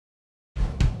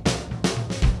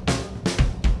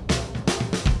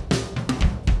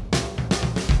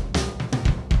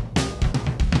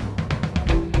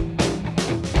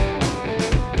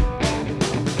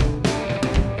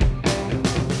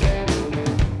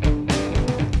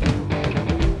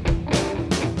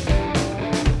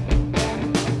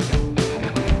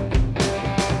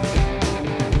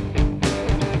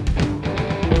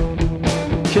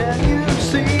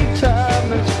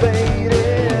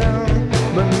fading,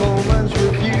 but moments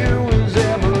with you is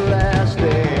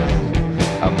everlasting.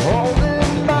 I'm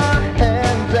holding my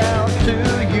hands out to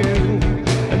you,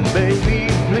 and baby,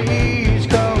 please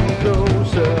come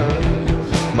closer.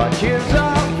 My tears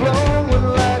are flowing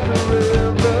like a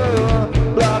river,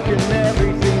 blocking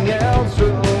everything else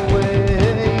away.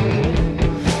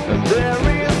 And there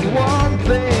is one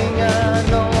thing I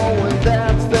know, and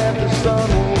that's that the sun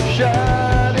will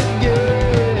shine again.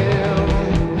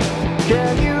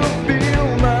 Can you feel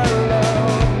my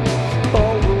love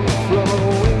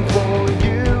overflowing for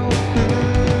you?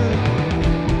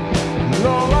 And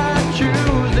all I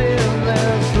choose in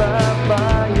this life,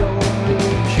 I only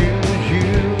choose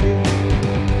you.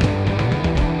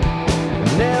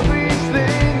 And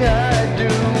everything I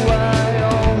do, I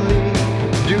only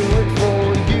do it for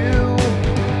you.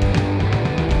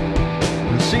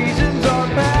 And seasons are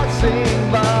passing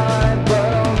by, but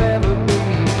I'll never be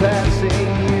passing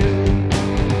you.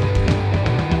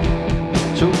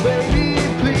 So baby,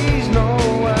 please know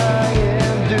I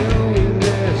am doing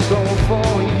this all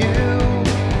for you.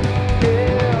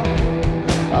 Yeah,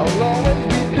 I'll always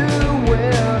be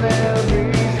doing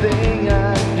everything I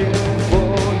do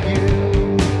for you.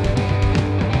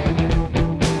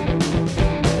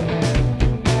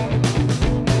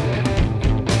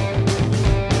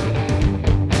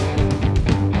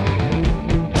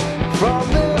 From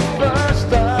the first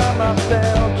time I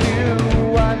felt you,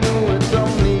 I knew it's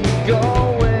only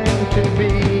going to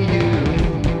be you.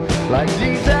 Like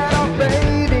these that are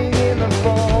fading in the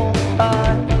fall,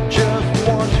 I just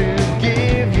want to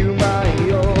give you my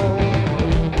all.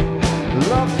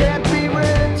 Love can't be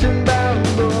written down in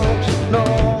books, no,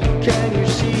 can you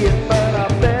see it? But I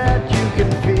bet you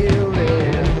can feel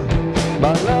it.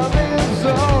 My love is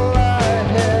all I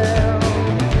have,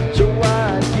 so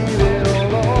I give it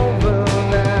all over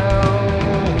now.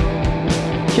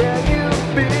 Can you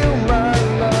feel my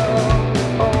love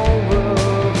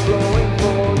overflowing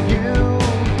for you?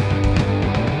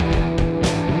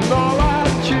 And all I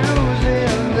choose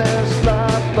in this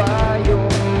life, I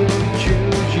only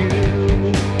choose you.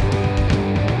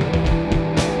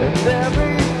 And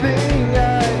everything I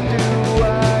do, I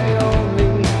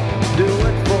only do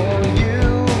it for you.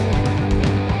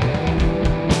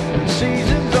 And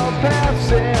seasons are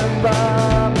passing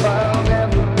by, but I'll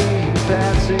never be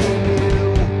passing you.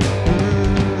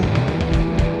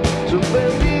 So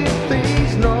baby, please